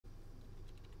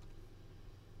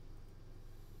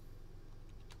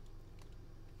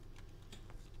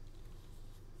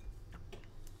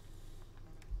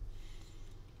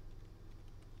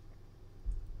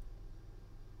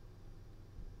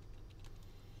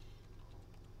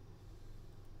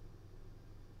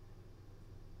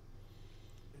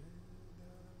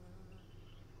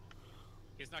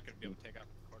he's not going to be able to take out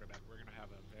the quarterback. We're going to have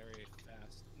a very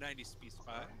fast 90 speed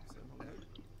spy.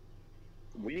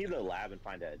 We need to lab and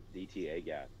find a DTA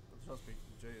gap. Trust me,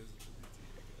 Jay is a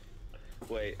DTA.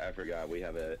 Wait, I forgot. We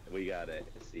got a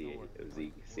C. It was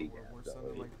C gap. We're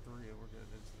sending like 3 and we're getting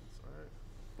instance. All right.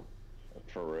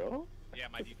 For real? Yeah,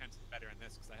 my defense is better in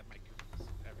this because I have my goons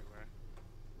everywhere.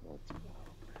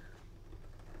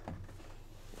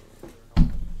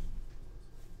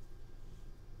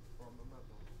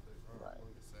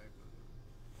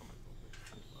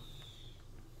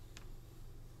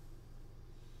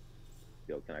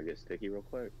 Yo, can I get sticky real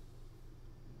quick?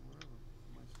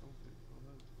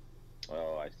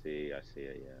 Oh, I see it,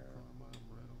 yeah.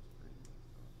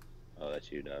 Oh, that's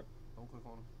you, Dub. Don't click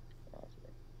on him.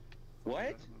 Awesome. What?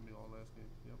 That's gonna be all last game.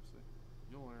 Yep, see.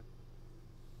 You'll learn.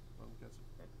 Let him catch it.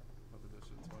 I'll do that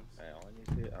shit twice. Hey, all I need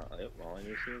to see, all I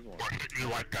need to see is one. We're hitting you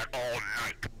like that all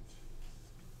night.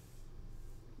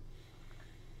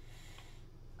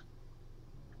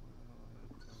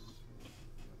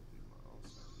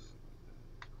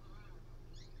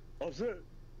 Oh, shit.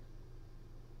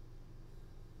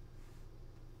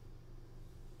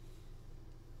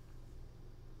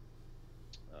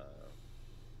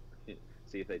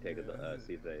 See if they take it.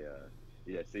 See if they.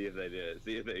 Yeah. See if they did.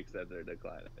 See if they accept their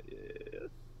decline. Yeah.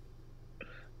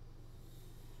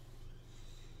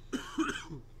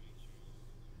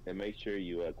 And make sure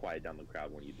you quiet down the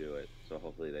crowd when you do it. So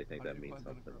hopefully they think that means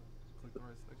something. Click the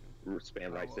right stick.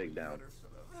 Spam right stick down.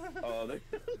 Oh,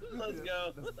 let's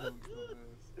go.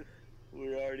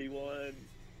 We already won.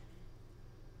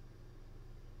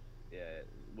 Yeah,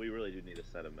 we really do need to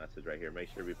set a message right here. Make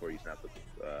sure before you snap the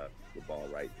ball,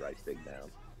 right stick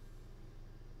down.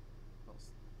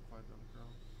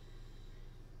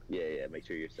 Yeah, make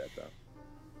sure you're set though.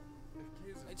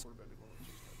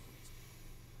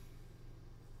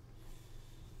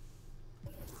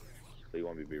 So you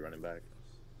want me to be running back?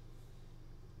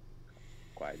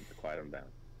 Quiet them down.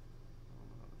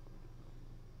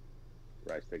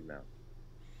 Right stick down.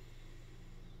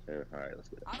 There, all right, let's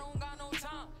get it. I don't got no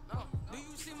time. No. Do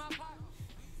you see my pocket?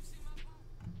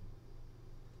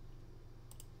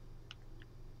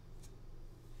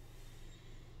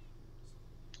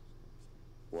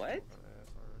 What?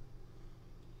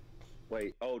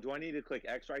 Wait, oh, do I need to click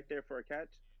X right there for a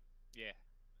catch? Yeah.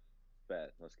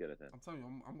 Bet, let's get it then. I'm telling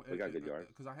you, we got good yards.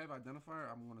 Because I have identifier,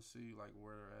 I'm going to see like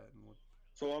where they're at and what.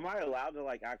 So am I allowed to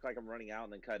like act like I'm running out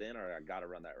and then cut in, or I gotta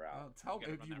run that route? Tell me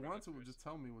if you want to, just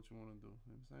tell me what you want to do.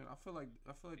 You know what I'm saying?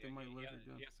 I feel like they might live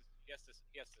again. He has to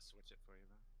switch it for you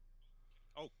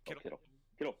though. Oh, Kittle.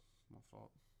 My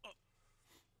fault. Oh,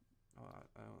 I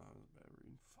don't know. That was a bad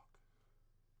reading. Fuck.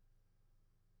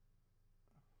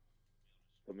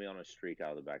 Put me on a streak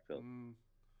out of the backfield.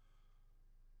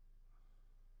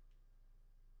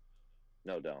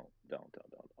 No, don't. Oh, I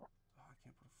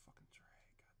can't put a fucking drag.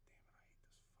 God damn it! I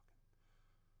hate this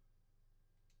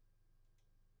fucking.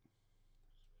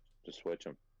 Just switch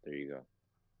them. There you go.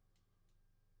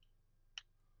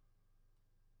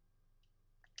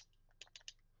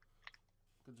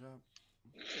 Good job.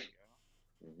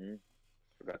 There you go.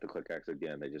 Forgot to click X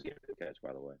again. They just gave me the catch,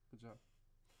 by the way. Good job.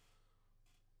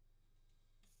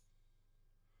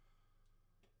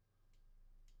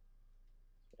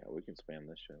 Yeah, we can spam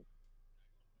this shit.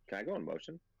 Can I go in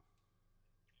motion?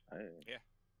 Yeah.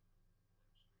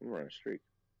 I'm running a streak.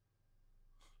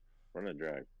 Run a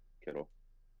drag, Kittle.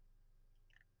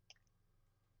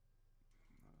 I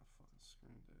fucking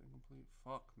screamed it. Incomplete.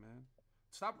 Fuck, man.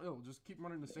 Stop. Just keep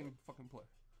running the same fucking play.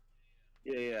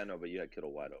 Yeah, I know, but you had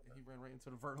Kittle wide open. He ran right into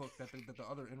the vert hook that the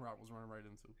other in route was running right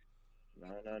into. No.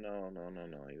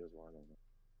 He was wide open.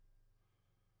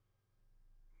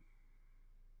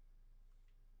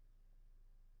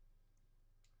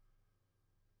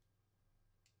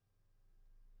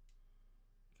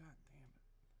 God damn it.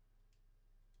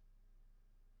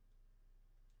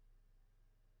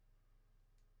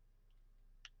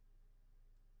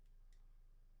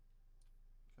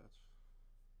 Catch.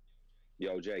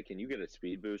 Yo, Jay, can you get a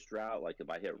speed boost route? Like if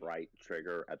I hit right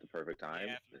trigger at the perfect time?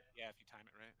 Yeah, if you time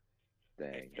it right.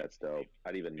 Dang, that's dope.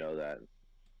 I didn't even know that.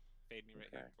 Fade me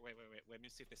right here. Wait. Let me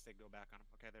see if they stick go back on him.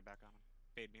 Okay, they're back on him.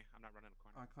 Fade me. I'm not running a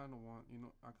corner. I kind of want you to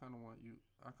run.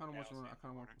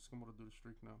 Skimbo to do the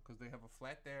streak now because they have a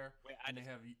flat there and they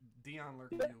have Dion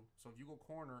lurking you. So if you go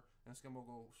corner and Skimbo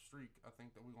go streak, I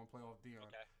think that we're gonna play off Dion.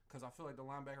 Because I feel like the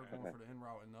linebacker going for the in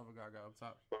route and the other guy got up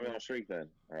top. Put me on a streak then,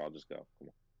 or I'll just go.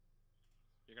 Come on.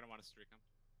 You're gonna want to streak him.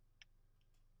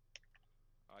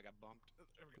 Oh, I got bumped.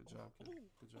 Good job,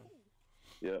 kid. Good job.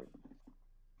 Yeah.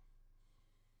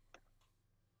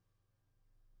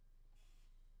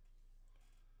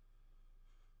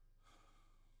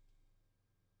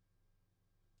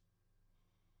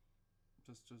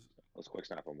 Let's quick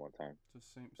snap him one time.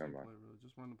 Just same play really.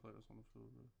 Just run the play that's on the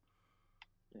field really.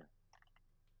 Yeah.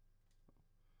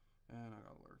 And I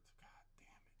got alerted. God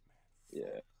damn it,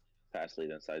 man. Yeah. Pass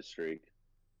lead inside streak.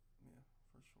 Yeah,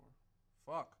 for sure.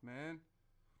 Fuck, man.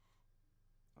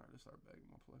 All right, let's start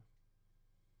bagging my play.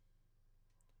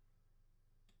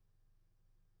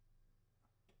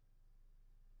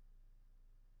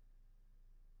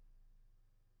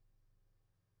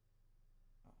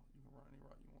 Oh, you can run any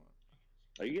route you want.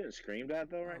 Are you getting screamed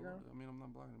at though right now? I mean, I'm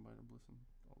not blocking anybody. I'm blitzing.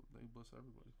 They blitz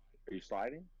everybody. Are you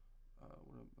sliding?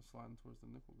 We're sliding towards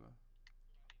the nickel guy.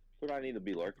 What do I need to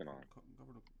be lurking on?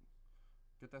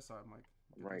 Get that side, Mike.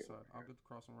 Get right. that side. I'll get the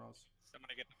crossing routes.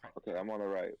 Somebody get the right. Okay, I'm on the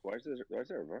right. Why is there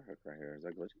a verhook right here? Is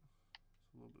that glitchy?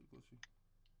 It's a little bit glitchy.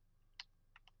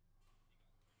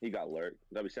 He got lurked.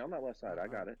 Dubby, stay on that left side. I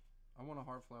got it. I want a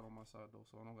hard flat on my side though,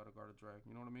 so I don't got to guard a drag.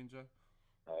 You know what I mean, Jay?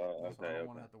 Okay. So I don't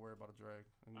want to have to worry about a drag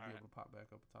and be able to pop back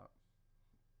up top.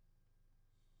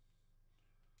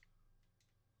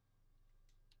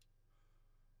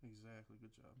 Exactly.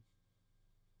 Good job.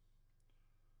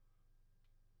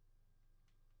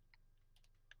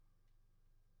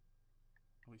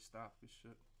 Oh, he stopped. Good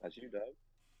shit. That's you, Dub.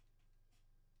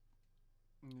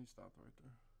 He stopped right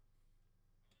there.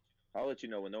 I'll let you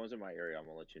know when no one's in my area. I'm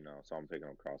gonna let you know. So I'm picking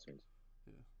up crossings.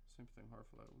 Yeah, same thing. Hard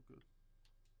flat. We're good.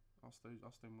 I'll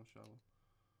stay more shallow.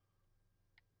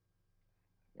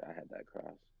 Yeah, I had that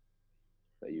cross.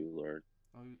 That you lured.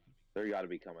 Oh, There you got to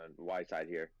be coming wide side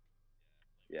here.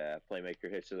 Yeah, playmaker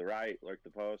hits to the right. Lurk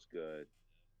the post. Good.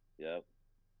 Yep.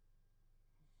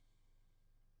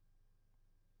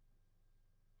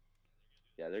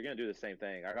 Yeah, they're gonna do the same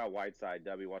thing. I got wide side.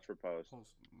 W, watch for post.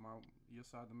 Post your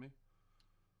side to me.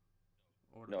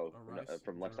 Or No,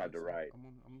 from left side to right. I'm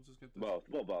gonna just get this. Both.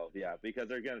 Well, both. Yeah, because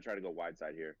they're gonna try to go wide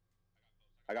side here.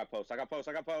 I got post. That's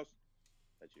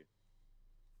you.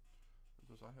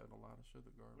 Because I had a lot of shit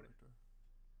to guard right there.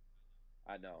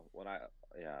 I know. When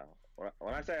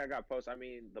I say I got post, I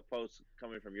mean the post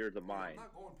coming from yours to mine. I'm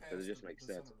not going past Because it just makes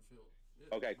sense. Yeah,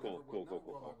 Okay, cool.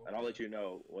 And I'll let you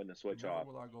know when to switch off.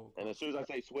 And as soon as I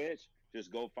say switch,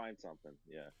 just go find something.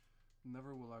 Yeah.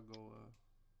 Never will I go.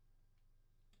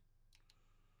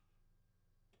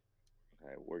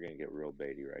 Okay, we're gonna get real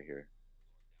baity right here.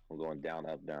 I'm going down,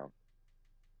 up, down.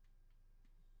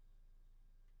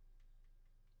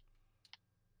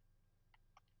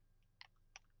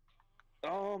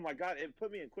 Oh my god, it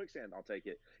put me in quicksand. I'll take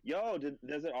it. Yo,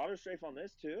 does it auto strafe on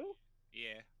this too?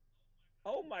 Yeah.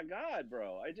 Oh my god,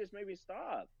 bro. It just made me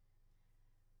stop.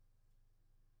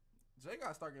 Jay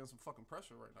gotta start getting some fucking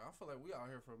pressure right now. I feel like we out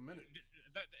here for a minute.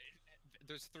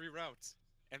 There's 3 routes,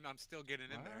 and I'm still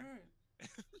getting in there. Right.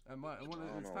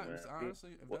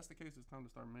 Honestly, if that's the case, it's time to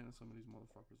start manning some of these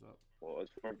motherfuckers up. Well,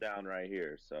 it's 4th down right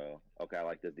here, so okay, I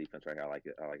like this defense right here. I like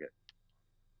it.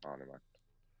 Oh, never mind.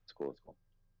 It's cool.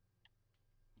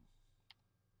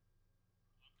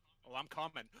 Oh, I'm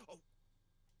coming.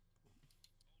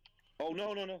 Oh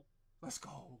no. Let's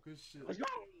go. Good shit. Let's go.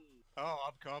 Oh,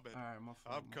 I'm coming. All right, my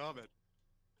fault. I'm coming.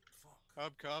 Fuck.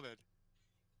 I'm coming.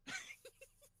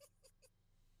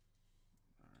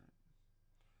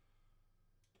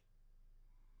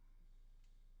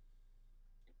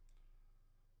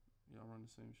 Y'all run the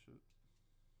same shit.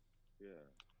 Yeah.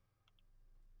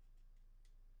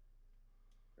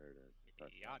 There it is.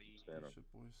 Yachty. Shit,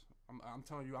 boys. I'm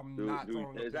telling you, I'm not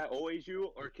throwing. Is that always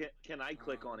you, or can I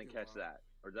click on and catch that,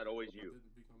 or is that always you? It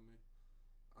didn't become me.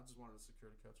 I just wanted to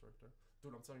secure the catch right there,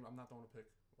 dude. I'm telling you, I'm not throwing a pick.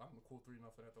 I'm a cool 3-0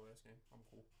 at the last game. I'm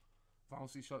cool. If I don't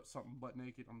see something butt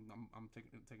naked, I'm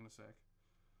taking a sack.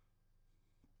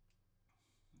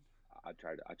 I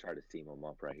tried to steam him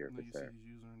up right here. No, you see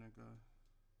he's using that guy.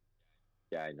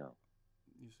 Yeah, I know.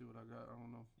 You see what I got? I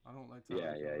don't know. I don't like.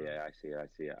 Yeah. I see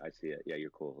it. Yeah,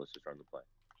 you're cool. Let's just run the play.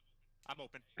 I'm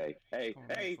open.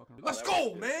 Hey! Let's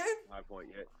go, man! My point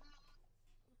yet.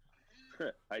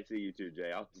 I see you too,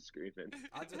 Jay. I was just screaming.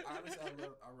 I read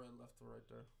left to right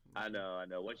there. I know.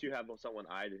 Once you have someone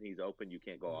eyed and he's open, you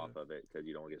can't go off of it because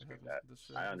you don't get screamed at.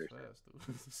 I understand.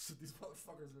 Fast, these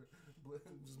motherfuckers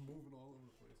are just moving all over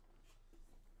the place.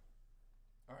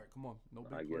 All right, come on. No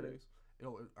big plays.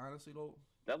 Yo, honestly though,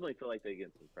 definitely feel like they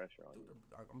get some pressure on you.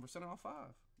 I'm sending on 5.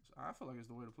 I feel like it's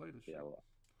the way to play this shit. Yeah, well.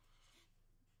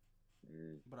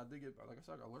 But I did get, like I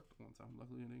said, I got lurked one time.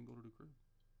 Luckily, I didn't go to the crib.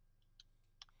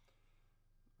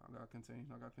 I got contained.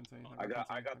 I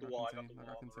got the wall.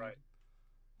 Right.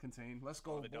 Contain. Let's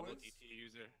go, the boys. double TT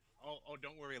user. Oh,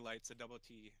 don't worry, Lights. The double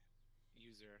T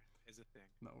user is a thing.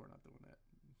 No, we're not doing that.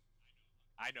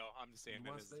 I know. I'm just saying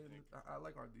that is a thing. I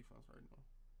like our defense right now.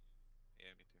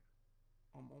 Yeah, me too.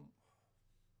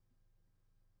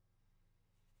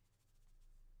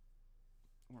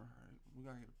 All right, we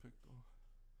gotta get a pick though.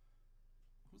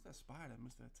 Who's that spy that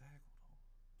missed that tackle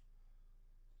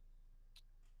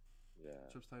though?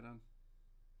 Yeah. Trips tight end.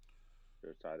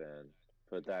 Trips tight end.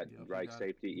 Put that right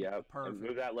safety. Yep. Perfect. And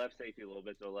move that left safety a little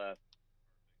bit to the left.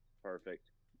 Perfect.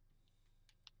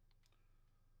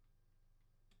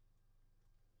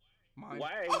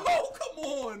 Way. Oh, come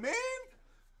on, man.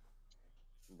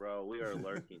 Bro, we are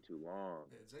lurking too long.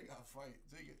 Yeah, Jay got to fight.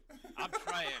 Jay I'm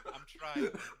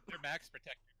trying. They're max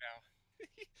protected now.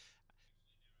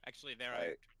 Actually, they're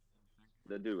right.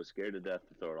 The dude was scared to death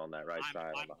to throw it on that right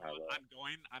side on the highway.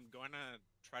 I'm going to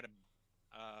try to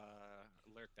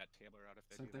lurk that Taylor out if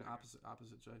they Same do thing, that.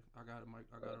 opposite, Jay. I got it, Mike.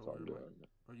 I got That's it over here, Mike.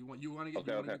 Or you want to get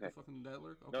the fucking dead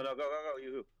lurk? Okay. No, go,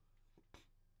 you.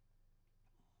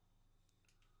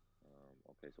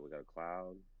 Okay, so we got a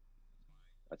cloud.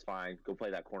 That's fine. Go play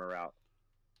that corner route.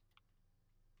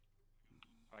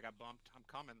 Oh, I got bumped. I'm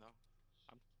coming though.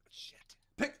 Shit.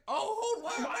 Pick. Oh, hold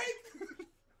on, Mike.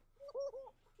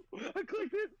 I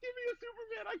clicked it. Give me a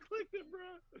Superman. I clicked it,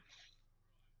 bro.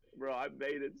 Bro, I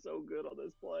made it so good on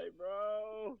this play,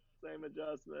 bro. Same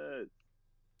adjustment.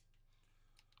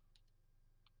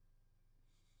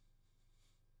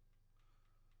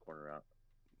 Corner out.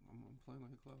 I'm playing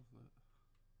like a cloud for that.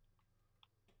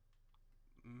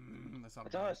 That's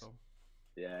not bad, us. Though.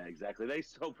 Yeah, exactly. They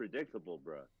so predictable,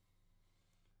 bro.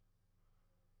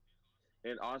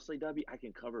 And honestly, Dubby, I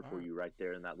can cover for you right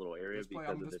there in that little area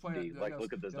because of this speed. Like,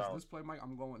 look at the zone. This play, Mike,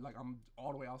 I'm going, like, I'm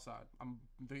all the way outside.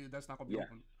 That's not going to be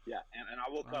open. Yeah, and I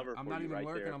will cover for you right there. I'm not even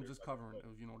lurking, I'm just covering, if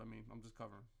you know what I mean. I'm just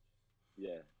covering.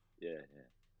 Yeah.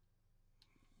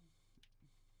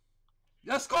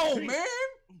 Let's go, man!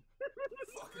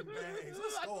 Fucking bags.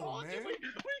 Let's go, man. We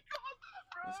called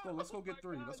that, bro. Let's go get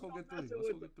three. Let's go get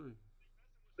three.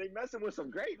 They messing with some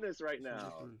greatness right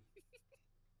now.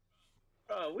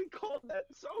 We called that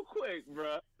so quick,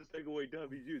 bro. Just take away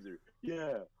Dubby's user.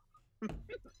 Yeah. Oh,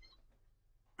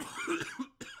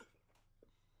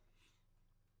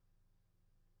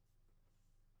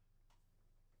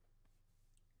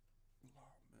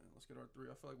 man. Let's get our three.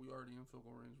 I feel like we already in field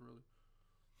goal range, really.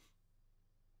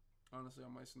 Honestly, I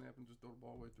might snap and just throw the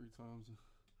ball away 3 times and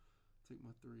take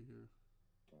my 3 here.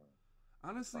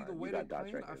 Honestly, the way they're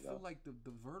playing, I feel like the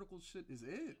vertical shit is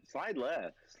it. Slide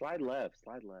left.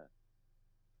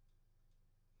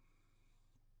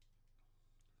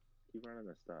 Keep running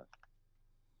the stuff.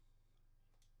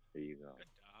 There you go.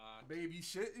 Baby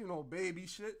shit, baby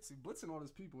shit. See, blitzing all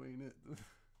these people ain't it. Look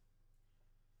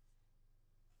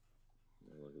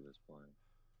at this play.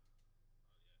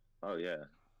 Oh, yeah.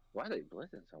 Why are they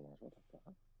blitzing so much? What the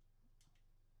fuck?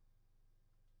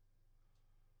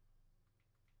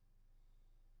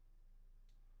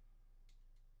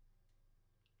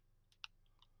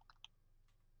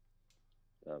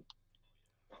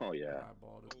 Oh, yeah. I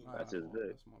balled it. That's his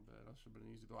dick. That's my bad. That should have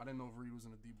been easy, though. I didn't know if Reed was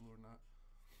in a deep blue or not.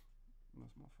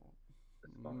 That's my fault.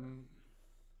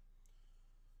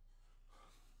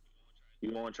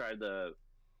 You want to try the...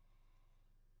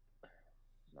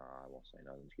 Nah, I won't say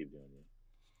nothing. Just keep doing it.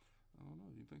 I don't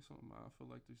know. You think something? I feel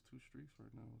like these 2 streaks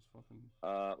right now is fucking...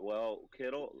 Well,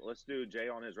 Kittle, let's do Jay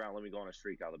on his route. Let me go on a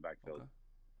streak out of the backfield. Okay.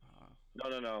 No.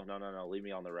 Leave me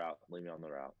on the route.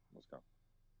 Let's go.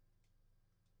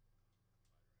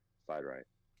 Slide right.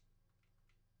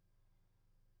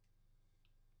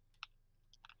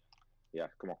 Yeah,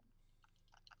 come on.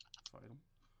 Fight him.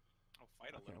 Oh,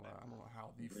 fight a little bit. I don't know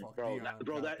how the fuck.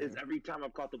 That is every time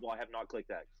I've caught the ball, I have not clicked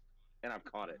X. And I've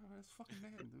caught it. It's fucking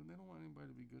Madden, dude. They don't want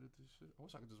anybody to be good at this shit. I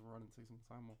wish I could just run and take some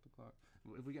time off the clock.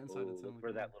 If we get inside the 10, look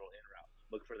for that little in route.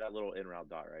 Look for that little in route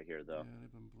dot right here, though. Yeah, they've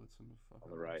been blitzing the fuck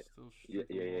on the right. Still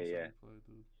yeah. Play,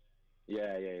 dude.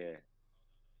 Yeah.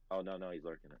 Oh no, he's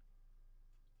lurking it.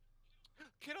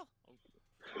 Kittle.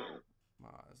 My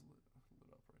eyes lit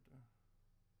up right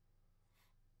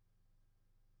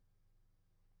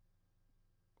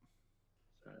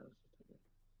there.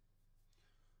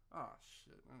 Ah,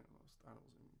 shit. I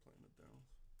wasn't even playing it down.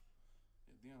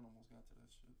 Yeah, Dion almost got to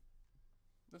that shit.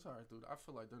 That's alright, dude. I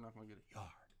feel like they're not going to get a yard.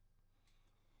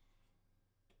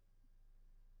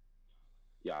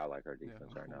 Yeah, I like our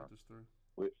defense right now. This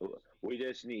we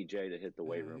just need Jay to hit the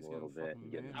weight room a little bit and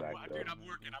get it back. Dude, I'm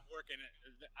working it.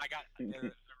 They're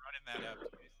running that up.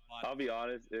 I'll be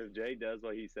honest, if Jay does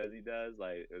what he says he does,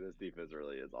 like, this defense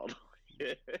really is all the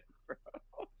way in, bro.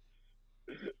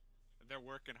 They're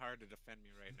working hard to defend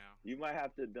me right now. You might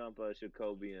have to dump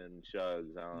Jacoby and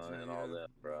Shugs on and all that,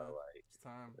 bro. Like, it's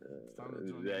time. It's time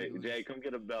to join Jay, come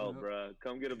get a belt, bro.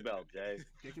 Come get a belt, Jay.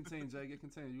 Get contained, Jay. Get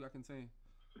contained. You got contained.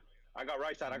 I got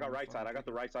right side. I got right side. I got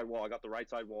the right side wall.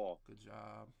 Good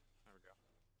job. There we go.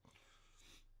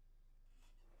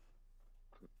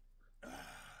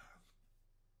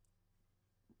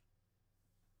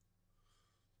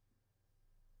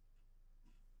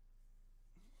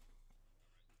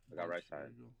 right side.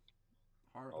 There you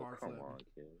go. Hard, Oh, hard come flat. on,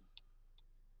 kid.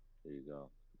 There you go.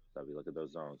 Dubby, look at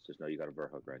those zones. Just know you got a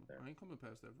vert hook right there. I ain't coming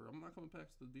past that vert. I'm not coming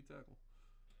past the D tackle.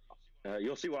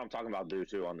 You'll see what I'm talking about, dude,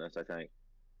 too, on this, I think.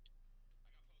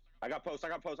 I got post.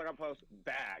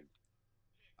 Bag.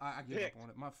 I gave up on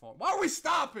it. My fault. Why are we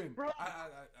stopping? Bro. I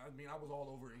mean, I was all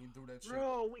over it and he threw that shit.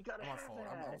 Bro, we gotta My have fault.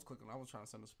 that. I was clicking. I was trying to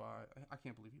send a spy. I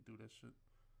can't believe he threw that shit.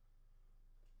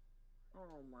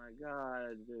 Oh, my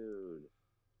God, dude.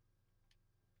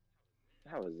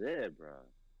 That was it, bro.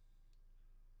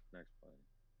 Next play.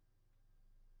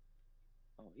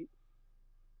 Oh,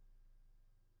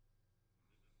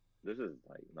 this is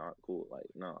like not cool. Like,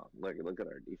 no, look at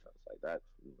our defense. Like that,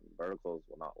 verticals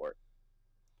will not work.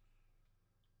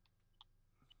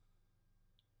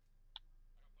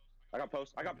 I got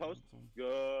post.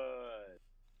 Good.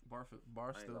 Bar I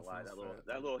ain't still gonna lie, feels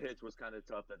that little hitch was kind of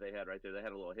tough that they had right there. They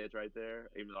had a little hitch right there,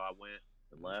 even though I went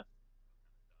and left.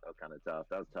 That was kind of tough.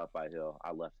 That was tough by Hill.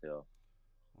 I left Hill.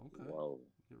 Okay. Whoa.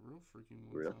 Get real freaky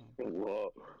one Real. time.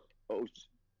 Whoa. Oh.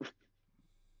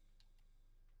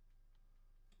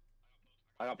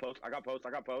 I got post.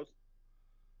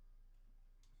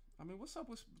 I mean, what's up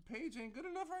with Paige? Ain't good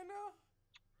enough right now?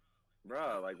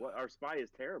 Bro, like what? Our spy is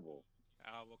terrible.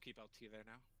 We'll keep LT there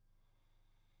now.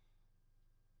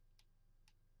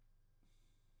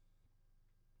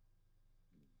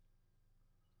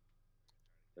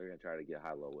 They're gonna try to get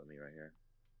high-low with me right here.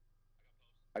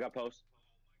 I got post.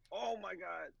 Oh my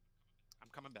God. I'm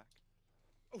coming back.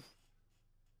 Oof.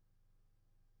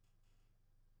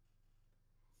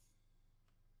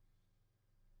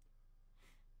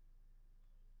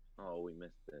 Oh, we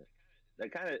missed it.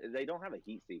 They don't have a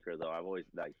heat seeker though. I've always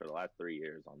like for the last 3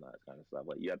 years on that kind of stuff.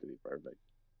 Like you have to be perfect.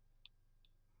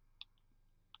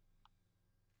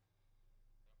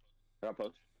 I got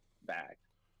post. Back.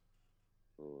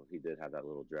 Oh, he did have that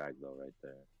little drag though right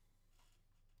there.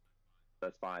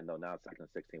 That's fine though. Now it's 2nd and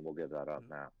 16. We'll give that up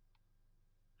now.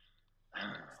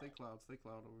 Stay cloud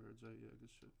over here, Jay. Yeah, good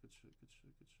shit.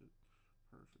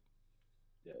 Perfect.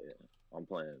 Yeah. I'm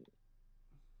playing.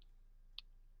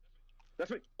 That's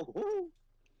me. Oh.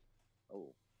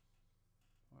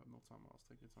 I have no timeouts.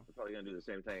 Take your time. We're probably gonna do the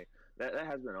same thing. That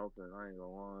has been open. I ain't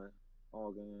gonna lie.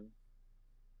 All game.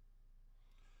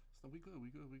 So we good.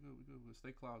 We'll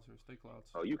stay clouds here. Stay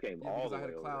clouds. Oh, you came all the way over. I had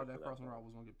a cloud there that crossing route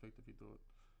was gonna get picked if he threw it.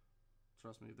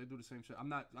 Trust me, if they do the same shit. I'm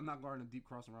not guarding a deep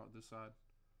crossing route this side.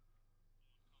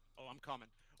 Oh, I'm coming.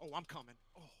 Oh,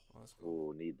 Let's go.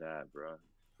 Oh, need that, bro.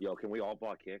 Yo, can we all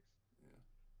block kicks?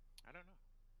 Yeah. I don't know.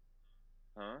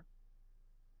 Huh?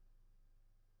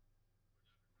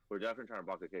 We're definitely trying to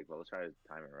block a kick, but let's try to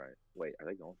time it right. Wait, are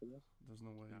they going for this? There's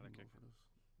no way you Gotta can go kick for this.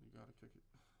 You gotta kick it.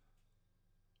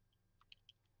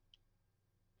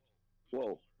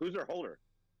 Whoa, who's their holder?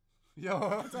 Yo,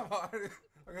 I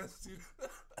gotta see.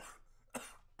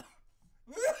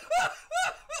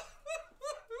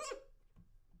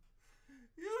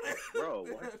 Bro,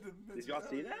 what? Did y'all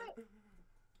see that?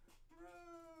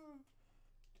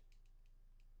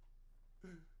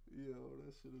 Yo,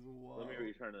 that shit is wild. Let me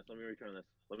return this.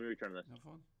 Have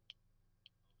fun.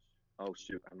 Oh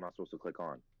shoot, I'm not supposed to click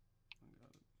on. I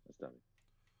got it. That's dummy.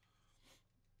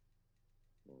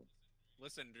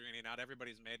 Listen, DRINI, not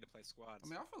everybody's made to play squads. I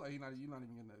mean, I feel like you're not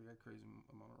even getting that crazy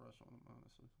amount of rush on him,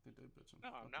 honestly. I think they're bitching. No,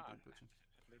 I'm not.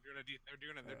 They're doing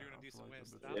a decent way.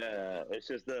 Yeah, it's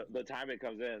just the time it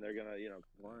comes in, they're gonna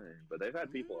complain. But they've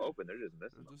had people open, they're just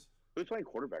missing them. Who's playing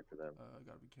quarterback for them?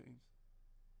 Gotta be Canes.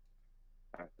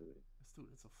 Absolutely.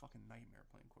 It's a fucking nightmare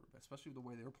playing quarterback, especially the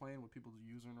way they're playing with people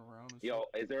using around. And Yo,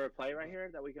 shit. is there a play right here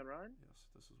that we can run? Yes,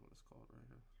 this is what it's called right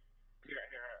here. Here.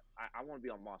 I want to be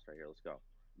on Moss right here. Let's go.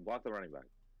 Block the running back.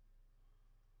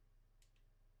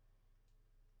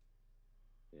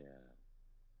 Yeah.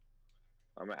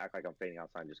 I'm gonna act like I'm fading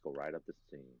outside and just go right up the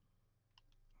seam.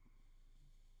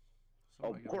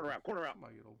 Corner out.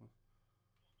 Somebody get open.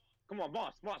 Come on,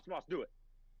 Moss, do it.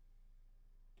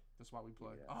 That's why we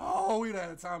play. Yeah. Oh, we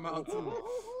had a timeout too.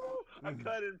 I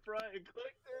cut in front and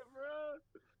clicked it, bro.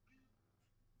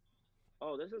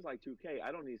 Oh, this is like 2K.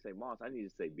 I don't need to say Moss. I need to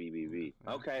say BBB.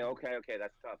 Yeah. Okay.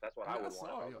 That's tough. That's what I would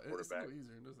want. It's still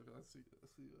easier. I see.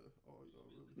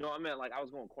 Really. No, I meant like I was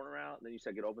going corner out, and then you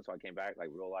said get open, so I came back like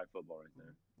real life football right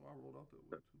there. Well, I rolled out that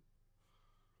way too.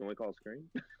 Can we call a screen?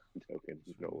 I'm joking.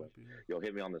 No way. Yo,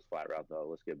 hit me on this flat route though.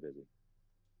 Let's get busy.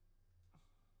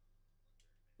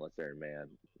 Let's there, man.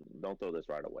 Don't throw this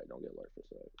right away. Don't get alert for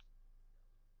six.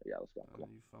 Yeah, let's go. Come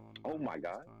on. Oh my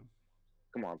God.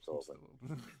 Come on, I'm so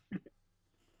open.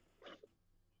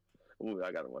 Ooh,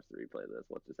 I gotta watch the replay of this.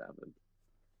 What just happened?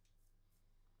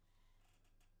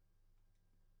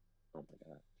 Oh my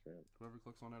God. True. Whoever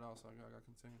clicks on that outside guy got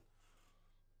contained.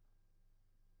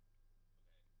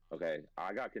 Okay,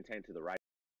 I got contained to the right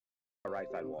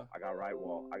side wall. I got right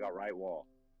wall. I got right wall.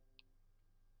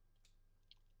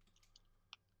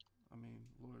 I mean,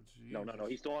 Lord Jesus. No.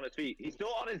 He's still on his feet. He's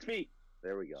still on his feet.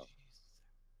 There we go.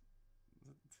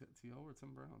 T.O. or Tim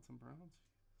Brown? Tim Brown?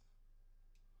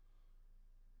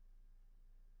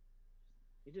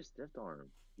 He just stiff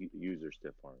arm. User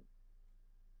stiff arm.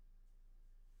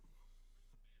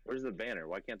 Where's the banner?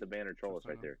 Why can't the banner troll us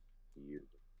right there?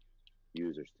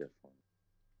 User stiff arm.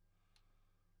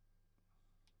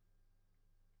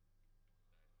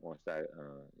 Once that,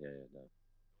 yeah, no.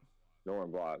 No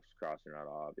one blocks crossing around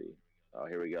obby. Oh,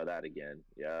 here we go. That again.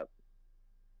 Yep.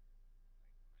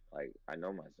 Like, I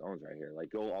know my zone's right here. Like,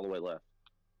 go all the way left.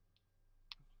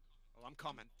 Oh, I'm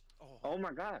coming. Oh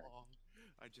my God.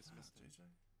 I just missed it. JJ.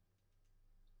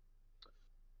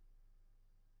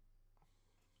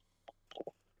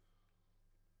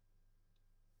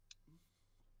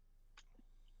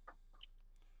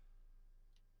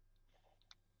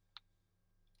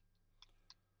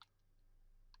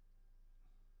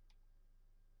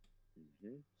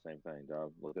 Same thing,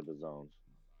 dog. Look at the zones.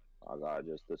 I got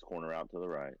just this corner out to the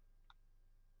right.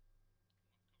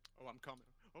 Oh, I'm coming.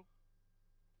 Oh.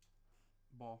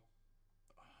 Ball.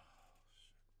 Oh,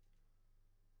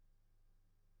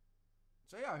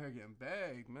 shit. Jay out here getting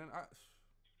bagged, man.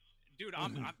 Dude,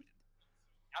 I'm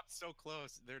so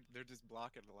close. They're just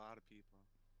blocking a lot of people.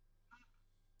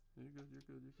 You're good.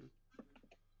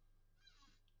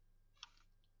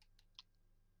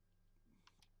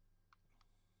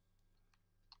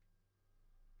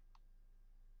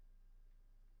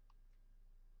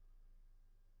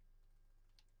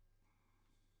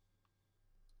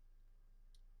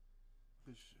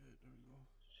 Good shit. There we go.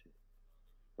 Shit.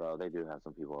 Bro, they do have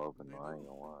some people open, though. I ain't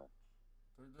gonna lie.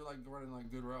 They're like running like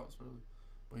good routes, really.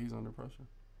 But he's under pressure.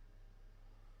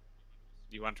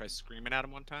 Do you want to try screaming at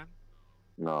him one time?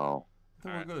 No. I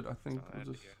think we're good. I think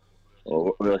we'll just...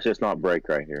 Well, let's just not break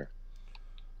right here.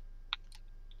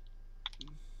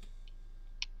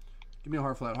 Give me a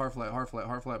hard flat,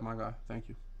 my guy. Thank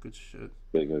you. Good shit.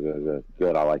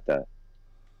 Good, I like that.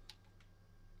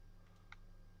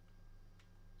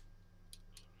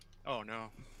 Oh, no.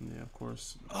 Yeah, of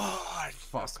course. Oh, I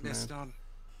fuck, missed man.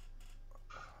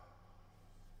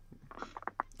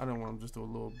 I didn't want him just do a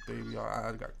little baby.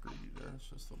 I got greedy there. It's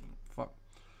just a fuck.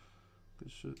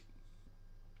 Good shit.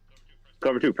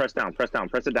 Cover 2, press down, press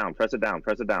it down.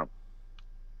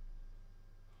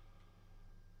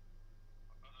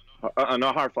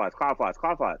 No hard flats, cloud flats.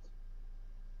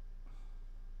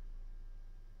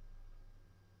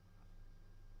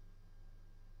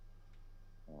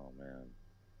 Oh, man.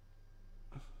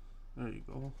 There you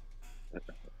go.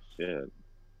 Shit.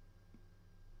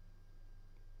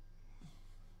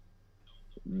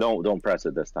 Don't press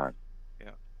it this time.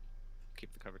 Yeah.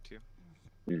 Keep the cover 2.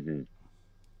 Mm-hmm.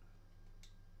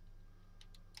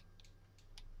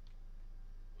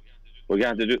 We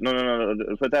have to do no.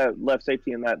 Put that left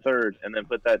safety in that third, and then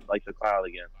put that like the cloud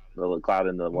again. The cloud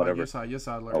in the whatever. Your side,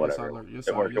 Lurk. It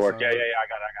worked. Yeah, I got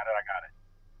it.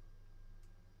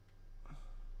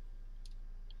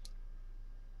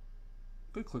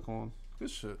 Good click on. Good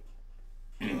shit.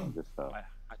 Good stuff.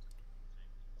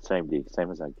 Same D, same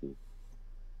exact D.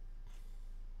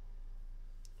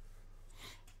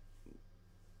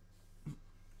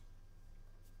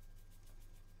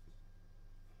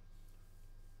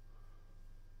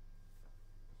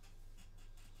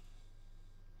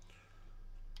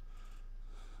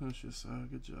 That's just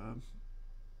good job.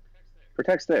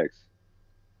 Protect sticks.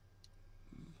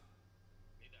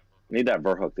 Need that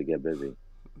vert hook to get busy.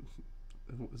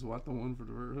 Is Watt the one for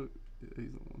the vert hook? Yeah,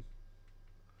 he's the one.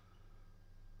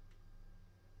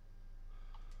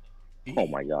 Oh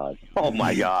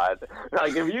my god.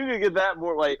 Like if you could get that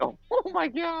more like oh my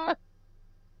god.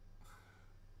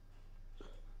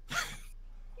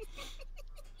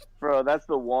 Bro, that's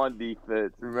the one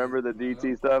defense. Remember the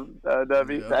DT stuff,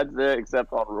 Dubby? Yeah. That's it,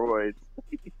 except on roids.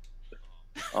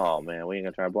 Oh man, we ain't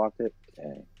gonna try to block it?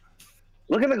 Dang.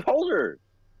 Look at the holder!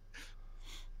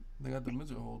 They got the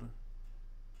midget holder.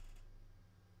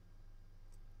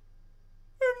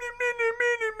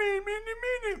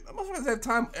 Motherfuckers have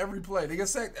time every play. They get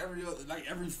sacked every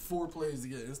 4 plays to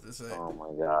get this sack. Oh my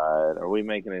god. Are we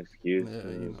making excuses?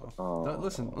 Yeah, you know. Oh.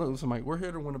 Listen, Mike, we're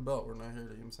here to win a belt. We're not here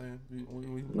to, you know what I'm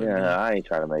saying? We I ain't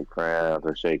trying to make friends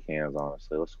or shake hands,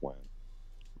 honestly. Let's win.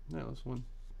 Yeah, let's win.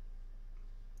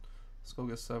 Let's go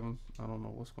get 7. I don't know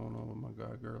what's going on with my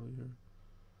guy Gurley here.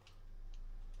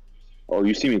 Oh,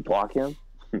 you see me block him?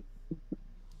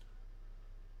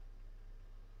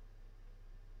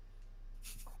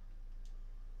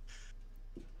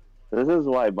 This is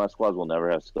why my squads will never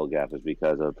have skill gap, is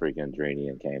because of freaking DRINI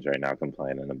and CANES right now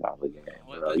complaining about the game.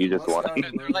 Bro. You just want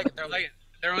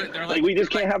They're like we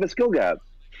just can't have a skill gap.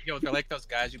 Yo, they're like those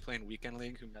guys you play in weekend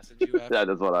league who message you after. Yeah,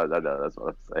 that's what I know. That's what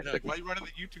I'm saying. They're like, why are you running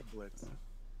the YouTube blitz?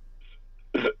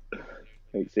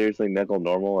 Like, seriously, nickel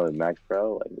normal and max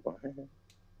pro? Like, what?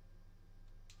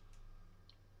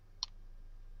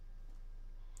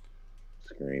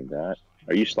 Scream that.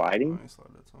 Are you sliding? I ain't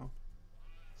slide that time.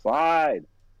 Slide!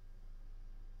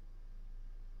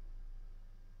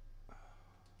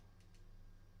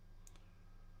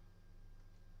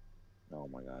 Oh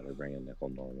my god, they're bringing nickel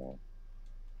normal.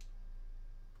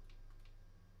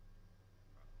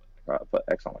 Put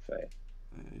X on a fade.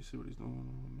 Yeah, you see what he's doing? I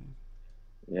mean,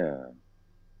 Yeah.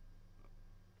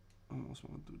 I almost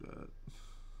want to do that.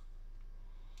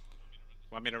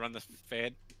 Want me to run the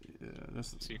fade? Yeah,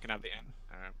 that's so you can have the end.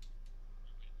 Alright.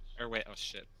 Or wait, oh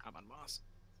shit, I'm on Moss.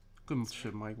 Good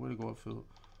shit, Mike. Way to go upfield.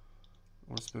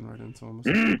 Or spin right into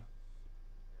him.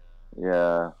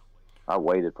 Yeah. I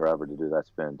waited forever to do that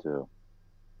spin too.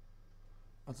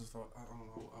 I just thought, I don't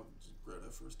know, I'll just grab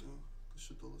that first down. Good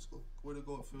shit though, let's go. Way to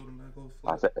go upfield and that go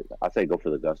flat. I say go for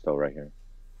the gusto right here.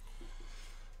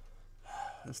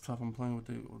 It's tough. I'm playing with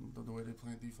the way they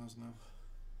playing defense now.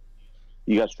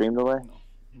 You got stream delay? No,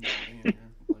 they ain't here.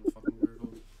 I'm playing fucking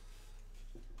weirdos.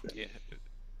 Yeah.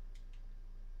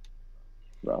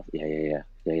 Bro, yeah.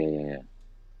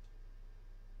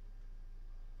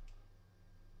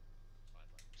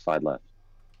 Slide left.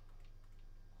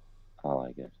 I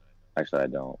like it. Actually, I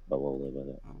don't, but we'll live with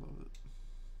it. I love it.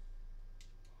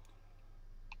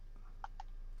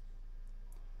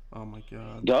 Oh my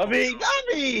god. Dubby!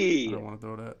 I don't want to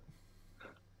throw that.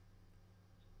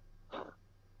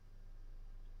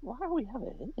 Why do we have a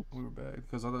hit? We were bad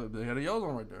because they had a yellow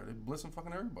on right there. They blitzing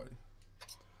fucking everybody.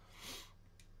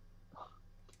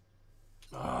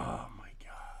 Oh my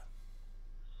god.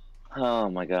 Oh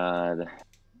my god.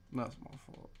 That's my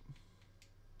fault.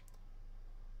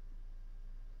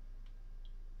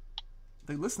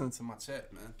 They listening to my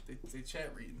chat, man. They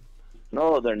chat reading.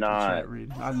 No, they're They not. chat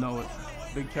reading. I know it.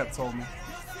 Big Cap told me.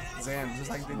 Zan, just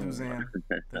like they do Zan.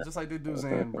 Just like they do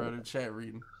Zan, bro. They chat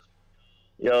reading.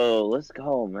 Yo, let's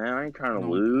go, man. I ain't trying to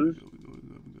lose. We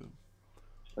good.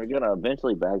 They're gonna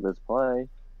eventually bag this play.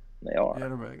 They are. Yeah,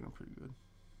 they're bagging them pretty good.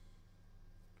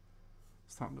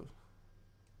 It's time to.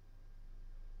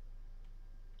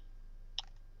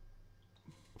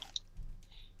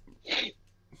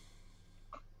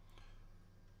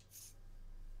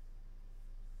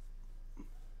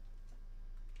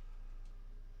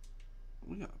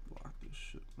 We gotta block this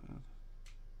shit, man.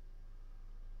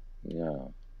 Yeah.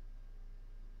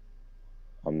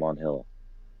 I'm on hill.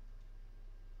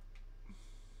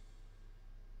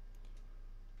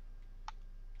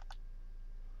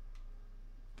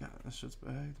 God, that shit's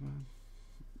bagged, man.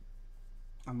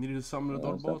 I needed something to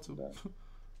throw the ball to.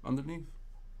 Underneath.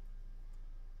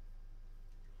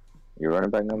 You're running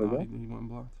back number one? He went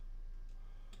blocked.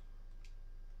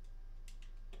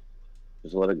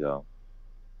 Just let it go.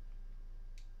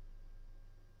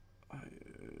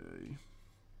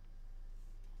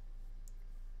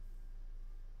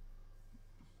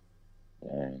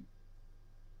 Dang.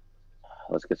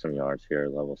 Let's get some yards here,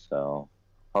 level cell.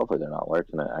 Hopefully they're not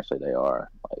lurking it. Actually, they are.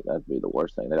 Like, that'd be the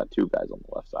worst thing. They got two guys on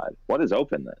the left side. What is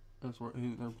open then? That's where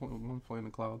they're one playing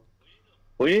the cloud.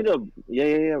 We need to,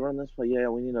 yeah, run this play. Yeah,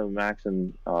 we need to max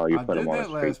and you put them on a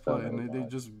straight last play, and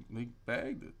they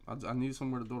bagged it. I need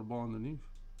somewhere to throw the ball underneath.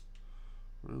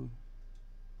 Really,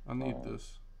 I need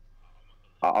this.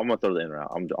 I'm gonna throw the in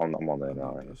route. I'm on the in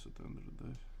route right now. At the end of the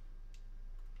day.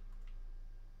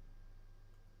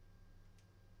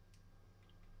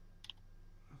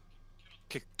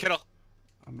 Kittle.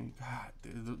 I mean, God,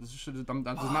 this shit is, I'm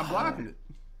just not blocking it.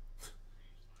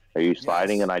 Are you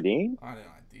sliding and IDing? I didn't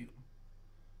ID him.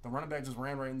 The running back just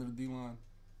ran right into the D line.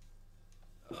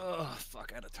 Oh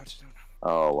fuck! I had a touchdown.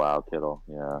 Oh wow, Kittle.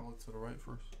 Yeah. I'll look to the right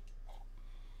first.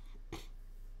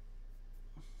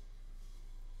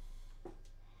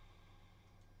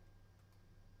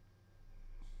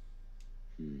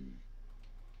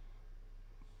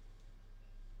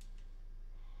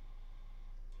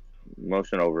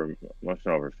 Motion over,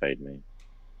 fade me.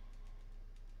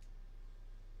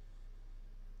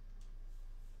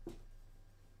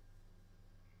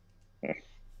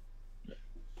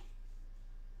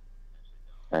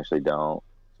 Actually, don't.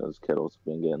 Because Kittle's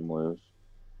been getting loose.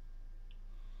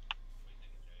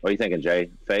 What are you thinking,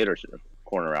 Jay? Fade or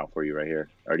corner out for you right here?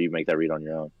 Or do you make that read on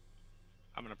your own?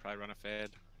 I'm gonna probably run a fade.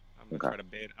 I'm gonna try to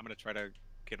bait. I'm gonna try to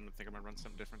get him to think I'm gonna run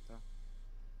something different though.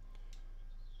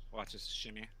 Watch this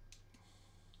shimmy.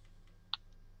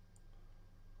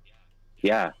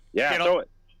 Yeah, Get throw up. it.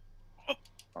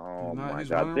 Oh Nah, my he's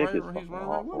God, running Vic is fucking he's running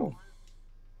right with awful.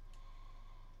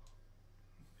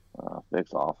 him.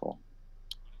 Vic's awful.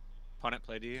 Punt it,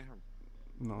 play D.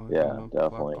 No, Yeah,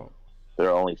 definitely.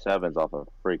 They're only 7s off a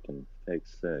freaking pick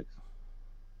 6.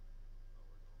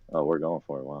 Oh, we're going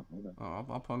for it. Wow. Okay. Oh,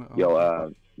 I'll punt it.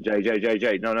 Yo,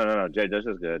 Jay. No. Jay, this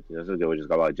is good. This is good. We just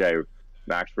got like Jay,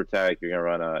 max protect. You're gonna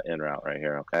run a in route right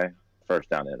here, okay? First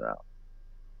down in route.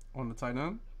 On the tight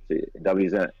end. See,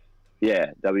 W's in.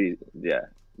 Yeah, W. Yeah,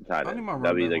 tight I need end. my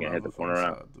W. They're gonna hit the corner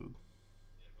route. Dude.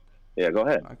 Yeah, go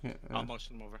ahead. I can't. I'll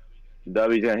motion him over.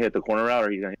 W's gonna hit the corner route,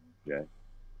 or he's gonna hit Jay.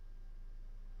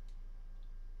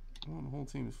 Oh, the whole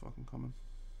team is fucking coming.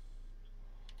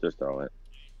 Just throw it.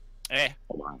 Hey.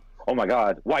 Oh my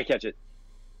God! Why catch it?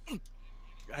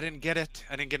 I didn't get it.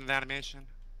 I didn't get an animation.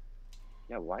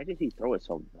 Yeah, why did he throw it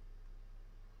so?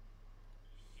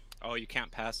 Oh, you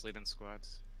can't pass lead in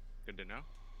squads. Good to know.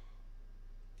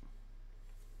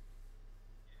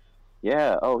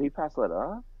 Yeah. Oh, he passed that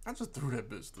up. I just threw that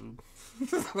bitch, dude.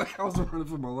 Like I was running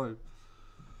for my life.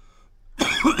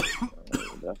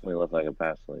 Definitely looked like a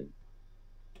pass lead.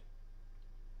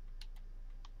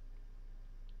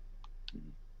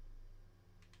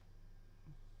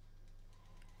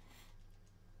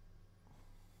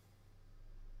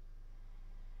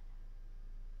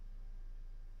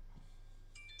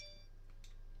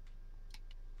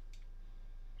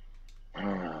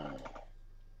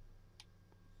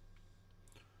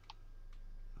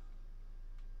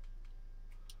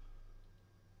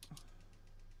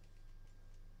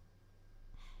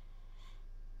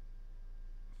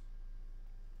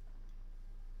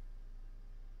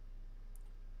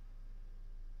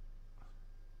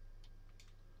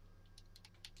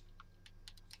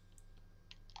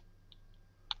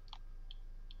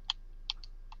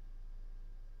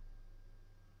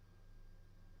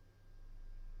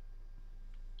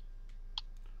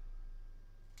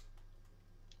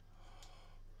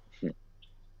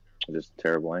 Just a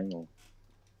terrible angle.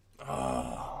 Oh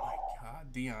my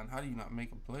God, Dion, how do you not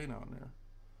make a play down there?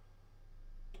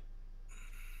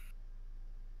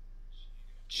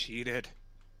 Cheated.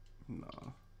 Nah.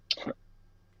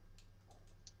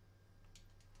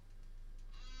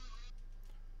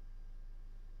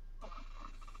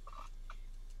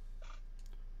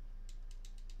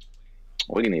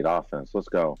 We need offense. Let's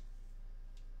go.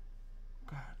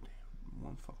 God damn,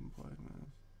 one fucking play, man.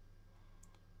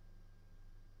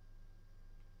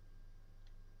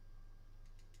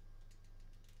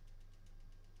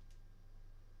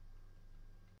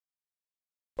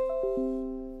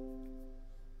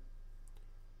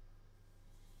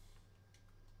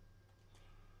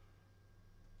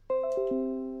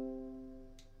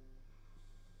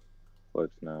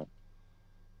 Quick snap.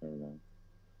 Never mind.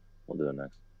 We'll do it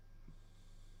next.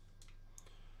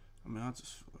 I mean,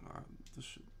 this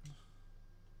shit.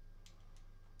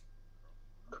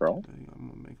 Curl? Yeah, I'm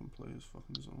gonna make him play his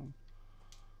fucking zone.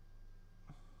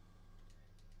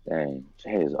 Dang,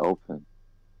 Jay is open.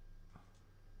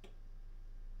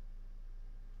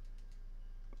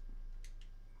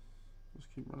 Let's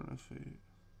keep running that fade.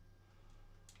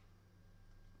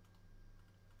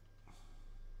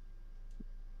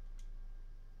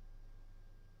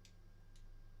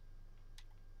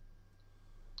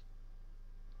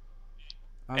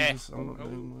 I'm not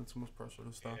doing too much pressure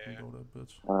to stop and go that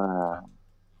bitch.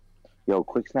 Yo,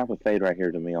 quick snap a fade right here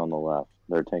to me on the left.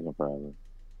 They're taking forever.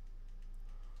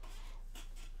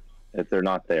 If they're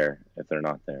not there.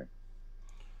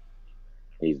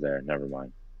 He's there, never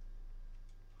mind.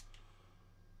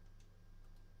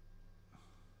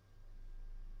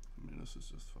 I mean, this is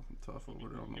just fucking tough over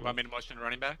there on the You want me to motion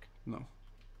running back? No.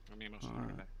 Let me motion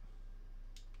running back.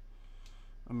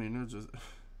 I mean, they're just...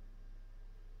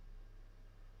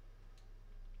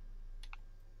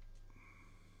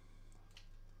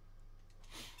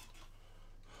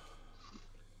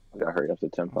 We gotta hurry up the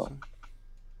tempo. Okay.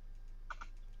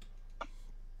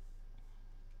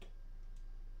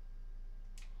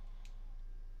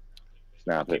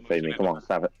 Snap it, fade me. Come on,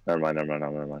 snap it. Never mind.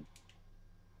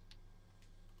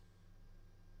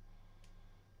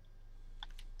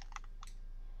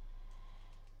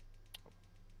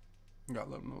 You gotta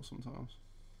let them know sometimes.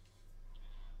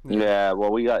 Yeah,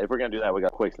 well, if we're gonna do that, we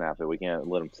got quick snap it. We can't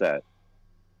let them set.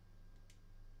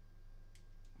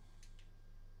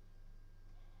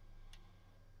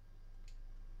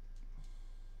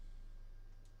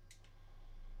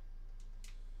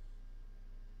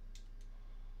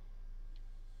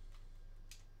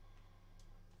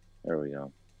 There we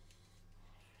go.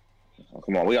 Oh,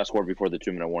 come on, we got to score before the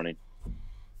 2-minute warning.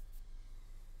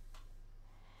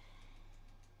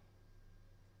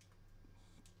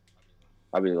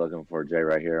 I'll be looking for Jay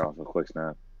right here off a quick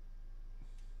snap.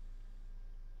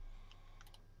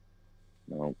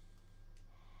 Nope.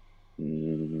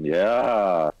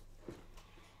 Yeah.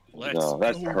 Let's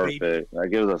That's go, perfect. baby. That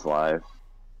gives us life.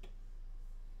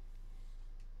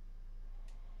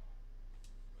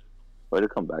 Way to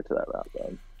come back to that route,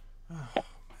 bud.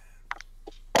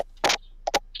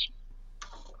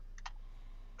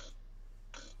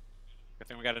 Good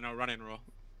thing we got a no running rule.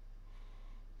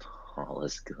 Oh,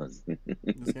 let's go.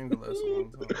 This game could last a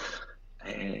long time.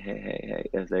 Hey.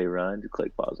 If they run,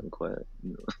 click pause and quit.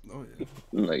 Oh, yeah.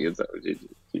 Like, it's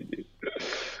GG.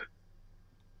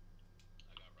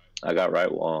 I got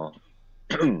right wall.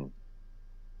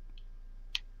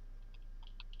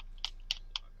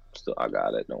 Still, I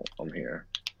got it. No, I'm here.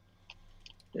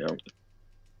 Yep.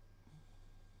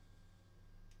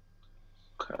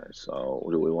 Okay, so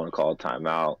do we want to call a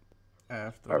timeout?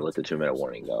 After. Or let the 2-minute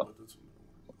warning go?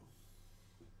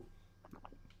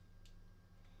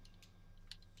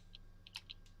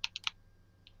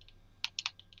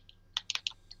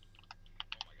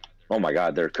 Oh my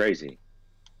God, they're crazy.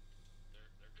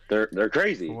 They're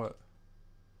crazy. For what?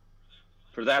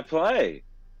 For that play.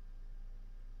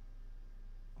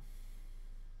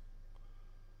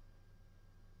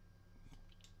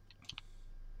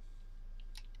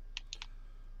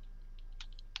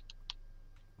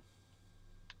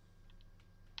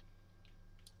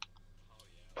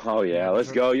 Oh yeah,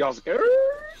 let's go. Y'all scared?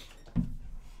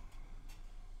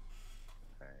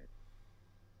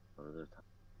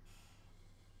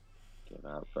 Give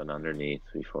up an underneath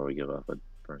before we give up a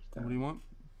first down. What do you want?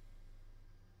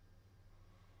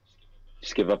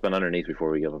 Just give up an underneath before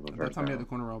we give up a first down. That time he had the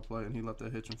corner route play and he left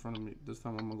that hitch in front of me. This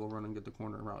time I'm gonna go run and get the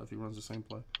corner route if he runs the same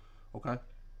play. Okay?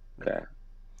 Okay.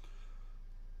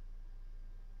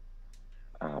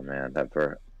 Oh man, that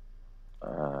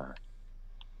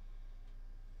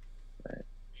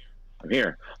I'm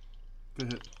here.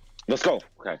 Good hit. Let's go.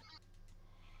 Okay.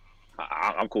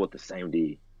 I'm cool with the same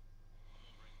D.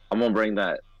 I'm gonna bring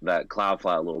that cloud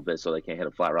flat a little bit so they can't hit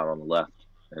a flat route on the left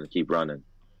and keep running.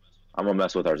 I'm gonna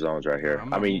mess with our zones right here.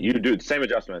 I mean, you do the same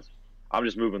adjustments. I'm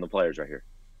just moving the players right here.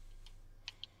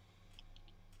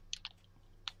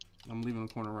 I'm leaving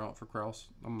the corner route for Kraus.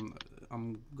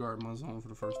 I'm guarding my zone for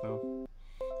the first down.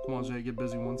 Come on, Jay, get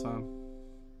busy one time.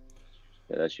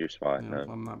 Yeah, that's your spot. Yeah,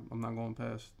 I'm not going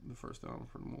past the first down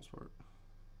for the most part.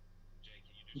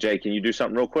 Jay, can you do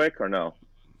something real quick or no?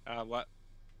 What?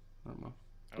 Never mind.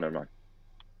 Never mind.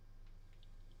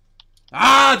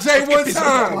 Ah, Jay, one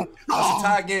time. That's a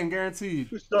tie game, guaranteed.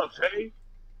 Good stuff, Jay.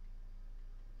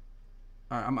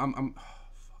 All right, I'm. Oh,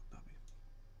 fuck, Dubby.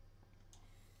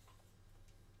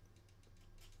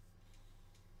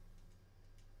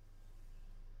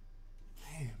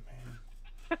 Damn, man.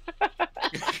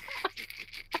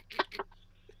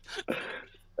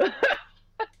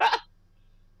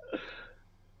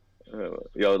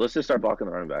 Yo, let's just start blocking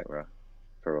the running back, bro.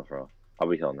 For real. I'll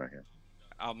be healing right here.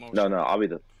 I'll motion. No, I'll be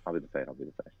the fade.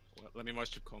 Let me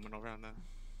motion Coleman over on that.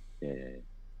 Yeah.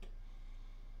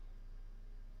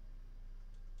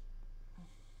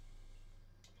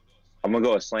 I'm gonna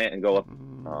go a slant and go up.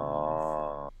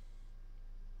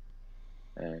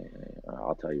 Hey,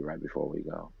 I'll tell you right before we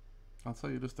go. I'll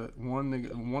tell you just that one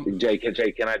nigga. Jay,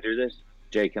 can I do this?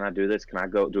 Jay, can I do this? Can I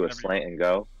go do a slant and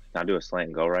go? Can I do a slant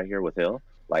and go right here with Hill?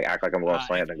 Like act like I'm going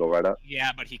slant and go right up.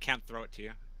 Yeah, but he can't throw it to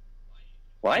you.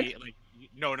 What?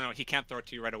 No, he can't throw it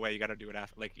to you right away. You got to do it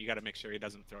after. Like you got to make sure he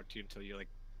doesn't throw it to you until you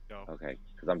go. Okay,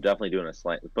 because I'm definitely doing a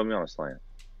slant. Put me on a slant.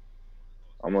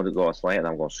 I'm going to go a slant and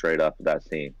I'm going straight up that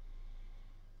seam.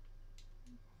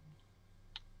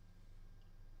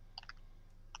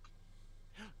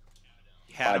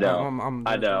 I know.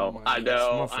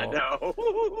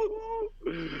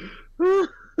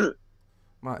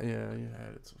 Yeah, you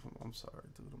had it. I'm sorry,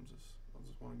 dude. I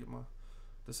just want to get my.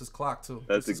 This is clock too.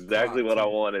 That's exactly what I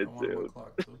wanted to.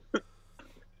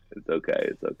 It's okay.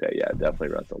 Yeah, definitely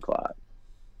run some clock.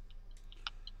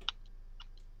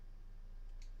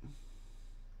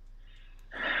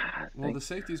 Well, the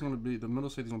safety's going to be the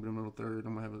middle safety's going to be the middle third.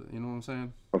 I'm going to have it. You know what I'm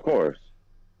saying? Of course.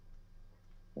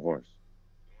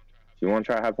 If you want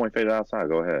to try high point fade outside,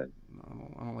 go ahead.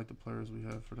 No, I don't like the players we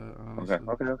have for that. Honestly.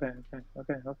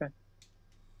 Okay.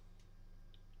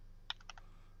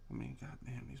 I mean,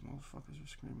 goddamn, these motherfuckers are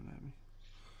screaming at me.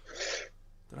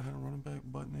 Did I have a running back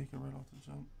butt naked right off the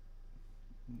jump?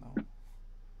 No.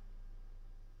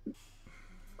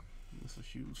 It's a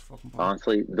huge fucking ball.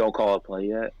 Honestly, don't call a play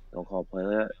yet.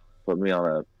 Put me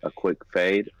on a quick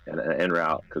fade and an in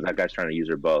route because that guy's trying to use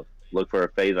her both. Look for a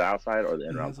fade outside or the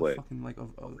in route quick. Fucking like a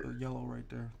yellow right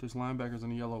there. There's linebackers in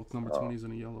the yellow. Number 20's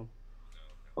in the yellow.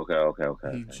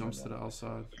 Okay. He jumps to the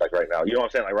outside. Like right now. You know what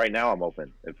I'm saying? Like right now, I'm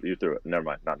open. If you threw it, never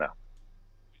mind. Not now.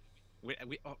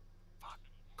 Oh, fuck.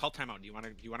 Call timeout. Do you want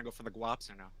to go for the guaps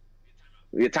or no?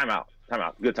 Yeah, timeout.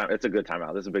 Good time. It's a good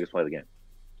timeout. This is the biggest play of the game.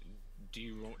 Do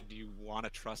you want to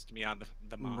trust me on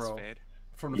the mouse fade?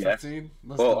 From the 15?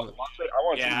 Let's do it.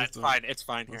 Yeah, it's fine. It's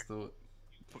fine here. Let's do it.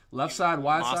 Left side,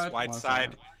 wide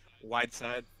side? Wide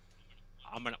side.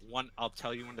 I'll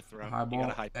tell you when to throw. High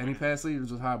ball. Any pass lead or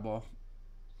just high ball?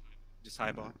 Just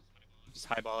high ball. Just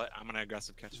high ball it. I'm gonna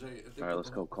aggressive catch. All right, let's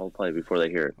go call play before they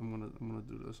hear it. I'm gonna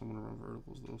do this. I'm gonna run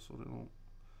verticals though, so they don't.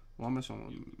 Well, I'm missing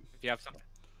one. If you have something.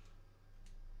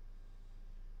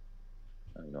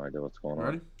 I have no idea what's going on.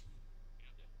 Ready?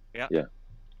 Yeah.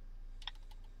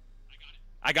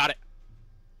 I got it.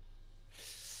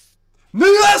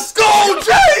 Let's go,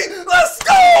 Jay! Let's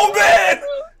go, man!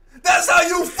 That's how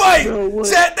you fight!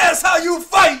 Chat, that's how you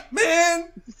fight,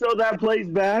 man! So that plays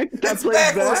back? It's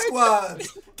back for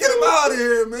squads! Get him out of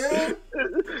here, man!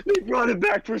 They brought it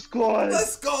back for squads!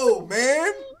 Let's go,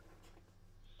 man!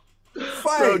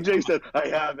 Fight! Bro, Jake said, I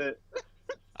have it.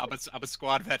 I'm a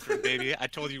squad veteran, baby. I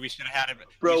told you we should have had it.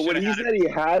 Bro, when he said he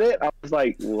had it, I was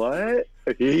like, what?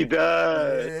 He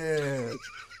does. Yeah.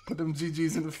 Put them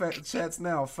GGs in the chats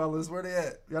now, fellas. Where they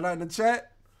at? Y'all not in the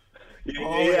chat?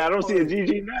 Yeah, I don't see a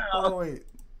GG now. Oh, wait.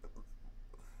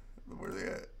 Where they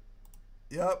at?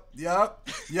 Yup.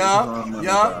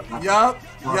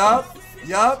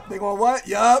 They going what?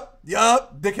 Yup.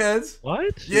 Dickheads.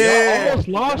 What? Yeah. Y'all almost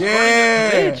lost.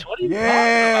 Yeah. What are you talking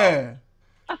about?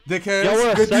 Dickheads. Y'all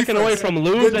were a second away from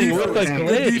losing with a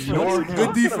glitch.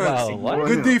 Good defense.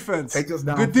 Good defense. Take us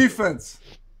down. Good defense.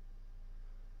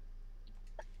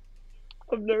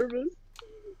 I'm nervous.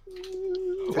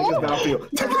 Take us downfield.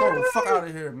 Let's go the fuck out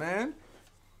of here, man.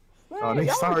 Oh, they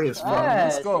sorry as fuck.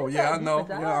 Let's go. Yeah, I know.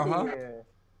 Yeah,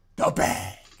 The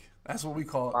bag. That's what we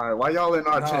call it. All right, why y'all in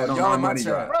our chat? Y'all in my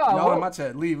chat. Y'all in my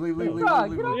chat. Leave. What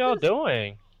are y'all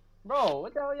doing? Bro,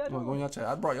 what the hell y'all doing? Go in your chat.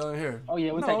 I brought y'all in here. Oh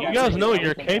yeah, You guys know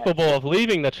you're capable of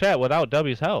leaving the chat without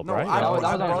Dubby's help, right? I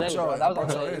brought y'all.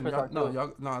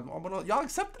 Y'all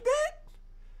accepted that?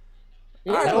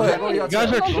 Yeah, All right, go ahead. You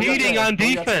guys are cheating on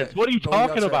defense. What are you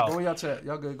talking about? Go in your chat.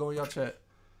 Y'all good. Go in your chat.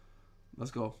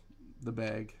 Let's go. The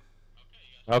bag.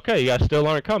 Okay, you guys still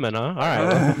aren't coming, huh? All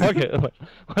right. Fuck it.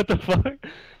 What the fuck?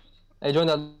 Hey, join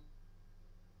that.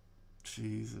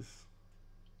 Jesus.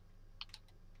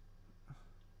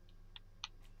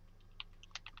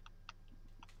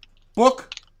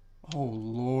 Book. Oh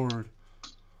Lord.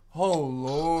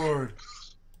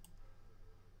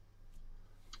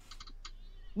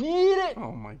 Need it.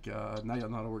 Oh my God. Now y'all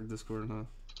know how to work Discord, huh?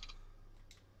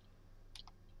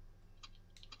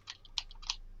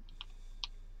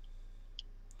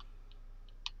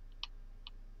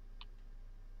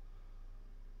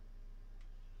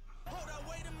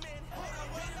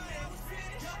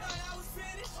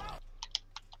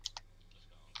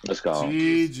 Let's go.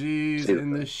 GG's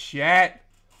in the chat.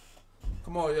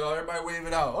 Come on, y'all. Everybody wave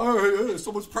it out. Oh,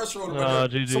 so much pressure on him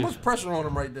right there. So much pressure on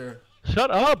him right there.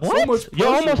 Shut up. What? You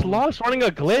almost lost running a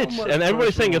glitch. And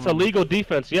everybody's saying it's illegal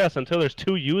defense. Yes, until there's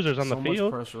 2 users on the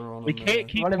field. We can't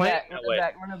keep playing that way.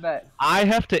 Run it back. I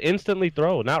have to instantly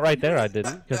throw. Not right there, I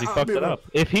didn't. Because he fucked it up.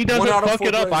 If he doesn't fuck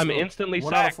it up, I'm instantly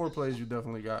sacked. 1 out of 4 plays you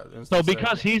definitely got. So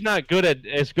because he's not good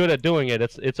at doing it,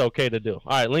 it's okay to do.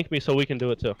 All right, link me so we can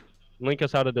do it too. Link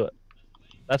us how to do it.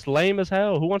 That's lame as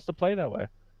hell. Who wants to play that way?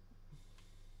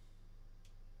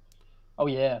 Oh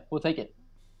yeah, we'll take it.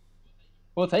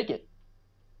 We'll take it.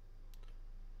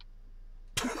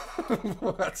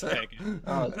 What's that?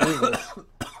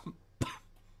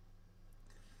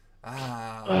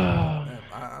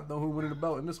 I know who winning the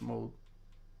belt in this mode.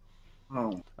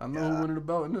 I know who winning the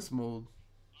belt in this mode.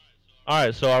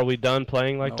 Alright, so are we done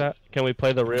playing like that? Can we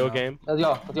play the real game? Let's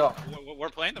go. We're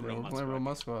playing the real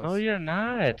Squads. Oh, you're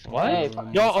not. What? Hey,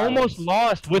 y'all almost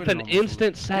lost with an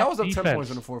instant sack Y'all was up defense. 10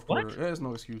 points in the 4th quarter. There's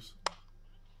no excuse.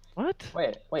 What?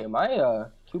 Wait, am I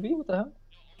QB? What the hell?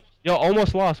 Y'all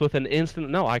almost lost with an instant.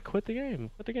 No, I quit the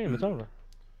game. Quit the game. It's over.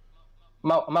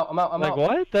 I'm out. Like,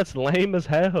 what? That's lame as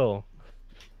hell.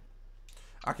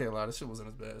 I can't lie. This shit wasn't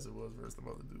as bad as it was versus the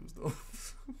other dudes, though.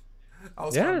 I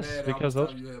was yes, mad because how much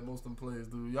time you had most of them plays,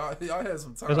 dude. Y'all had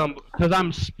some time. Because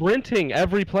I'm sprinting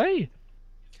every play.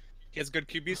 He has good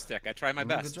QB stick. I try my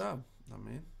best. Good job. I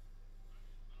mean.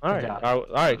 All right. All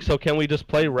right. So can we just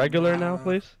play regular now,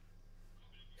 please?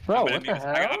 Bro, what the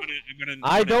hell?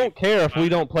 I don't care if we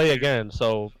don't play again.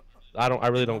 So I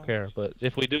really don't care. But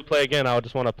if we do play again, I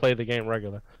just want to play the game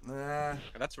regular. Nah.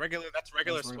 That's regular. That's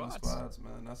regular squads.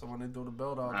 Man. That's the one they throw the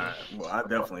belt out. Well, I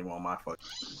definitely want my fuck.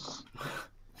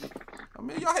 I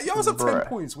mean, y'all was up 10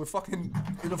 points with fucking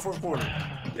in the fourth quarter.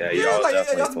 Yeah, y'all's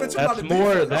bitching about That's the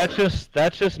more. defense.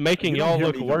 That's just making y'all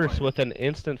look worse with an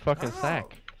instant fucking sack.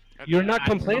 You're not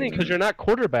complaining because you're not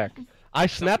quarterback. I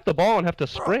snap the ball and have to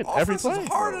sprint every play.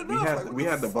 Hard enough. We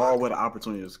had the ball with an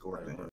opportunity to score.